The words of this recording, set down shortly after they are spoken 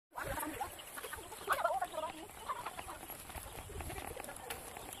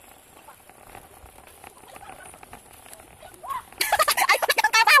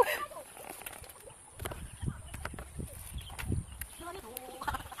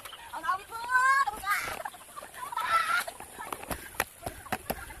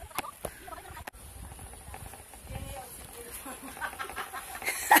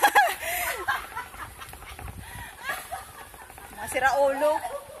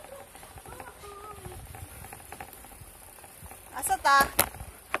ta.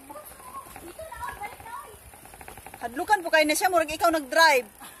 Hadlukan po kayo na siya, murag ikaw nag-drive.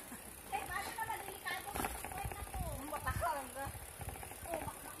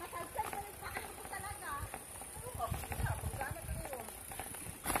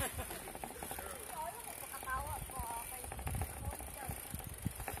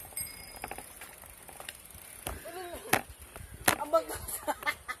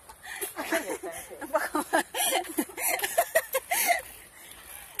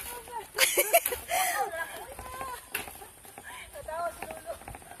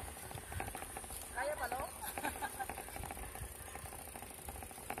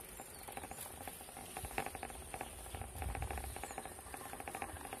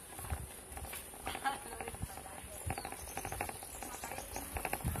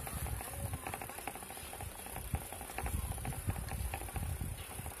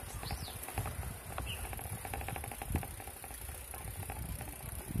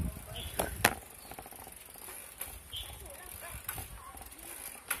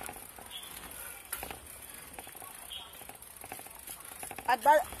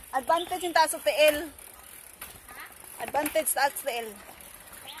 Advantage yung taas ng TL. Advantage taas ng TL.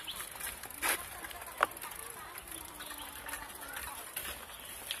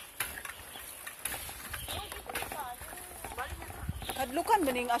 Kadlukan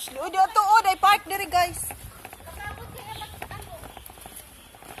ba ning Ashley? O, dito o, day park diri guys.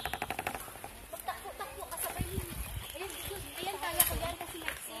 Magtakbo ka sabay yun. Ayan kaya ko yan kasi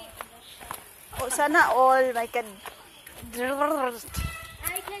naksi. O, sana all, my God.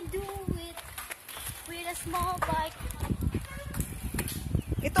 I can do it with a small bike.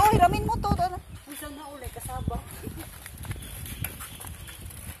 Ito, hiramin mo to. Saan na ulay kasaba?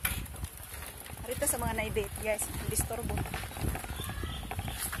 Harita sa mga na-date guys. Disturbo.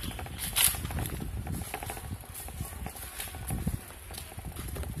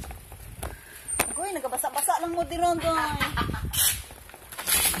 Agoy, nagabasa-basa lang mo din ron guys.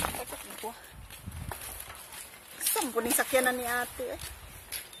 Saan po ning sakyanan ni ate eh?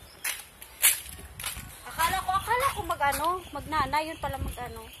 Akala ko magnanay, yun pala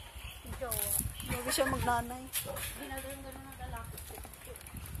magano. Jowa. Bago siya magnanay. Ginagano ng lalaki.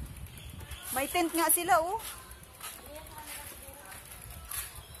 May tent nga sila oh.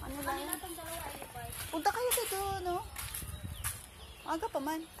 Ano lang yan? Punta kayo dito, no? Aga pa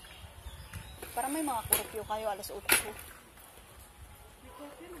man. Para may mga kurupyo kayo, alas 8 ko. May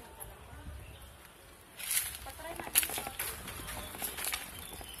kurupyo naman talaga. Patry natin.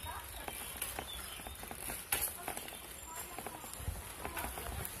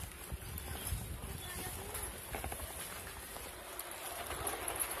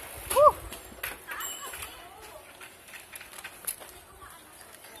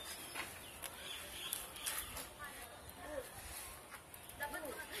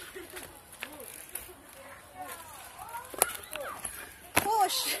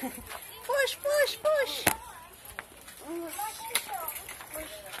 Push, push, push.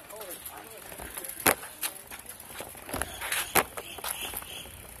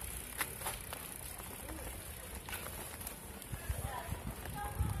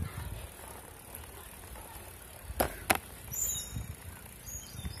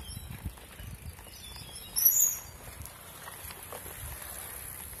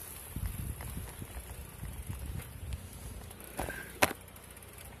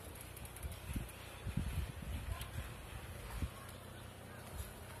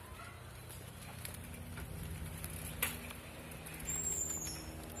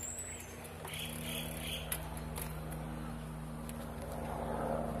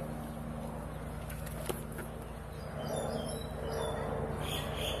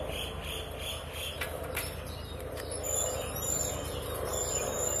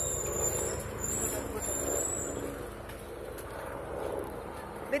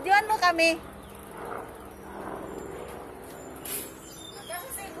 Videoan mo kami. Kasi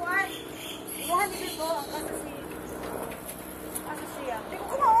si Juan. Juan dito. Kasi siya. Tingko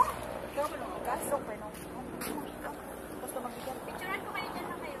ko mo. Ikaw ba nung ikas? Ikaw pa nung. Basta mag-ikas. Picturean ko kayo dyan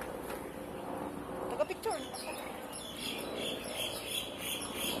na kayo. Taga-picture.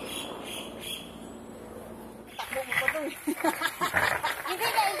 Takbo mo pa to eh.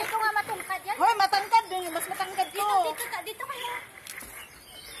 Hindi ko nga matungkad yan. Hoy, matangkad din. Mas matangkad ko. Dito kayo.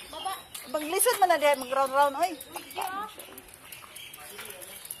 Baba. Maglisod man na diyan, mag-round-round. Oy. Video.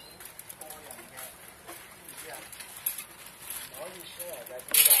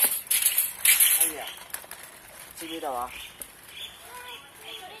 Ayan. Sige daw ah.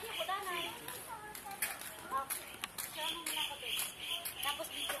 Ito rin yung kudanan. Siya mo muna ka, babe. Tapos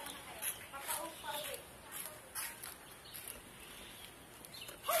video ko na kayo. Papauwi.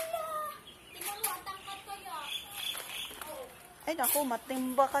 Ay, naku,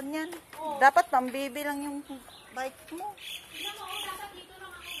 matimbakan yan. Dapat pambibi lang yung bike mo.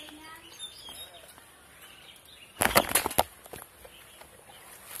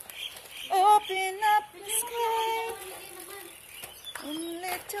 Open up the sky,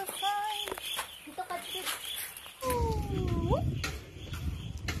 only to find. Dito ka, dito.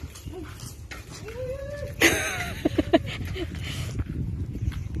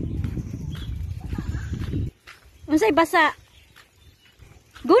 Unsay basa?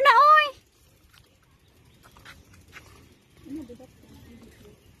 Guna oy.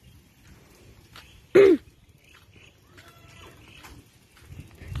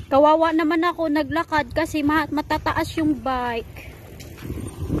 Kawawa naman ako naglakad kasi matataas yung bike.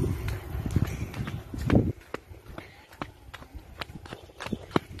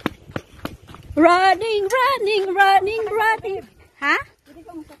 Running, running, running, running. Ha? Hindi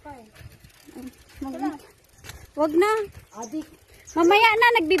ka masakay. Wag na. Adik. Mamaya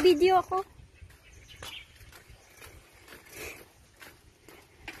na, nagbibideo ako.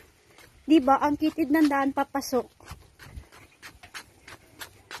 Diba, ang kitid ng daan papasok.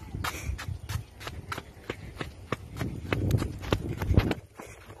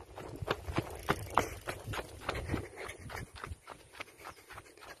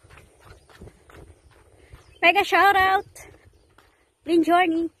 Mega shout out. Lin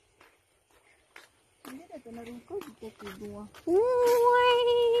Journey.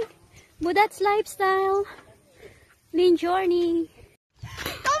 Uy! Budats lifestyle. Lin Journey.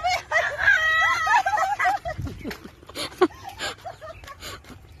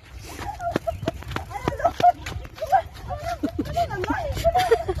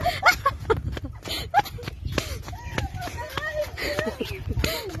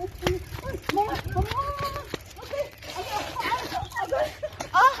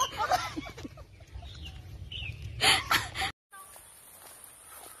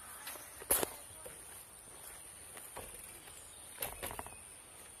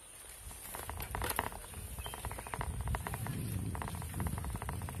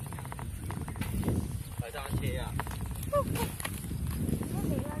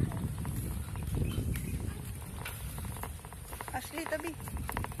 Ashley, tabi.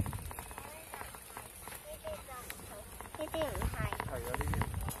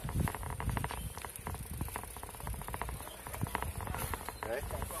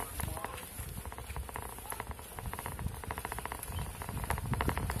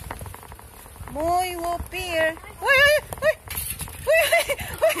 Moi Wu Pier. Uy, uy, uy. Uy,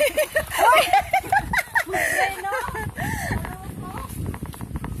 uy, uy.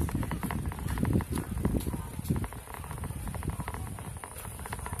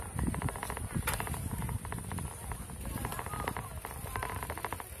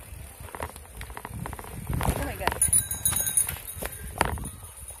 Oh my God.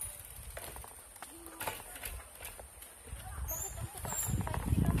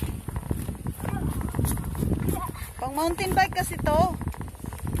 Pang mountain bike kasi to.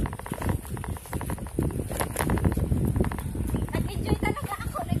 Nag-enjoy talaga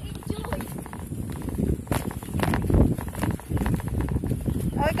ako, nag-enjoy.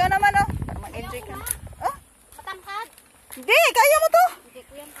 Oh, ikaw naman oh. Para mag-enjoy ka. Oh, Matangkad. hindi, kaya mo to. Hindi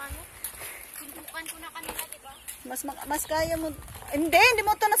ko yan kaya. Sinubukan ko na kanila, diba? Mas kaya mo. Hindi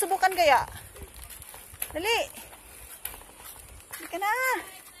mo to nasubukan kaya. Dali. Hindi ka na.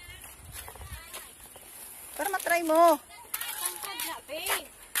 Para matry mo. Matangkad na, babe.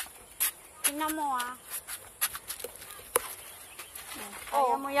 Tingnan mo, ah.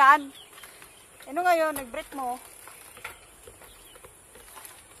 Kaya mo yan. Ano ngayon, nag-break mo.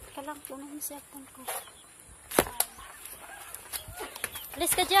 Kalang puno yung cellphone ko.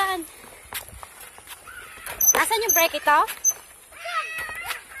 Alis ka dyan. Nasaan yung brake ito?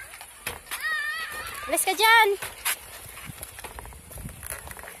 Alis ka dyan.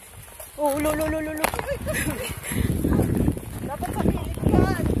 Oh, lo. Dapat pamilit ka.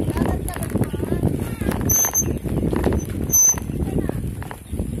 Lahat ka naman.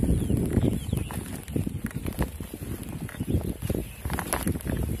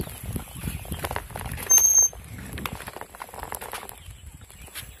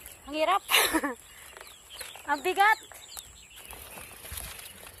 Ang hirap. Ang bigat.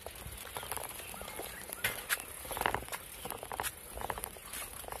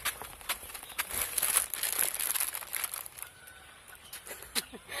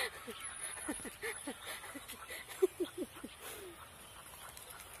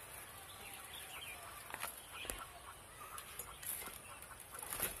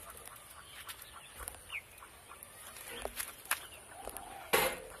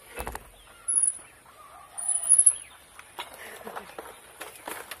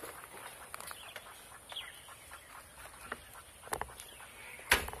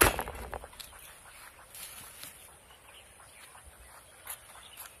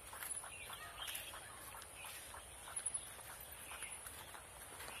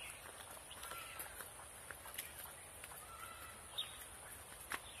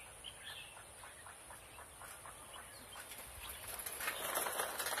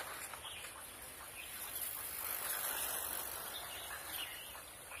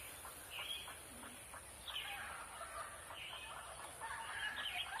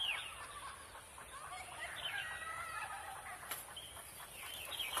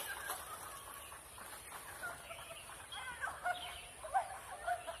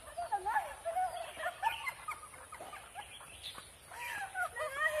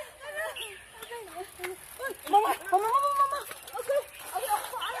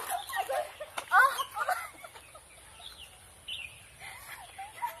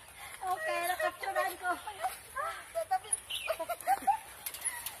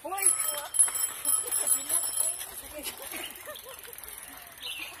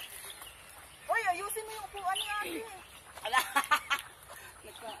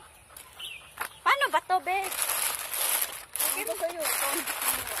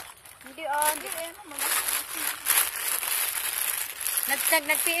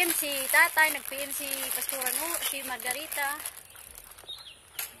 Nag-PM si tatay, nag-PM si Pastoran, si Margarita.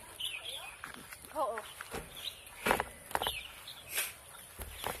 Oo.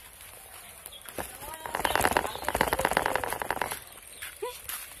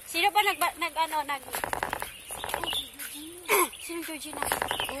 Sino ba Sino Georgina?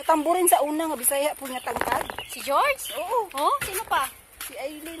 Yung tamburin sa una nga Bisaya po nga tangkad. Si George? Oo. Oh, sino pa? Si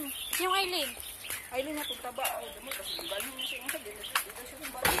Aileen. Sino Aileen? Aileen na tugtaba. Oh, damo kasi banyo mo siya nga dito siya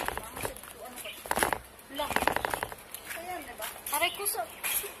kung balik. Mama sa dito ano ka. Lang. Kaya na ba? Aray ko sa...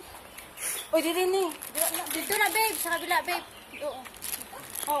 Oy, dili ni. Dito na, babe. Sa kabila, babe. Oo.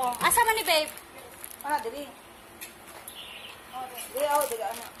 Oo. Asa man ni babe? Dili. Oh, dili ako dili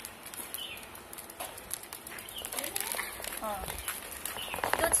ano.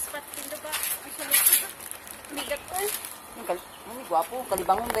 Doon, spot tindo ba? Ay, salit ko ba? Bigat ko. Ang gwapo,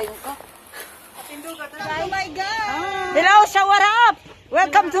 kalibangon dayon ka. Oh my God! Hello, shower up!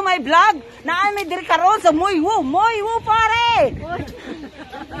 Welcome to my vlog. Naami diri karon sa Moi Wu. Moi Wu pare.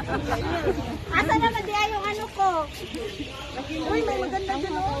 Asa naman di yung ano ko? Uy, may maganda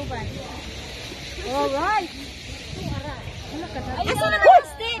dyan oh. Alright. Ay, asa na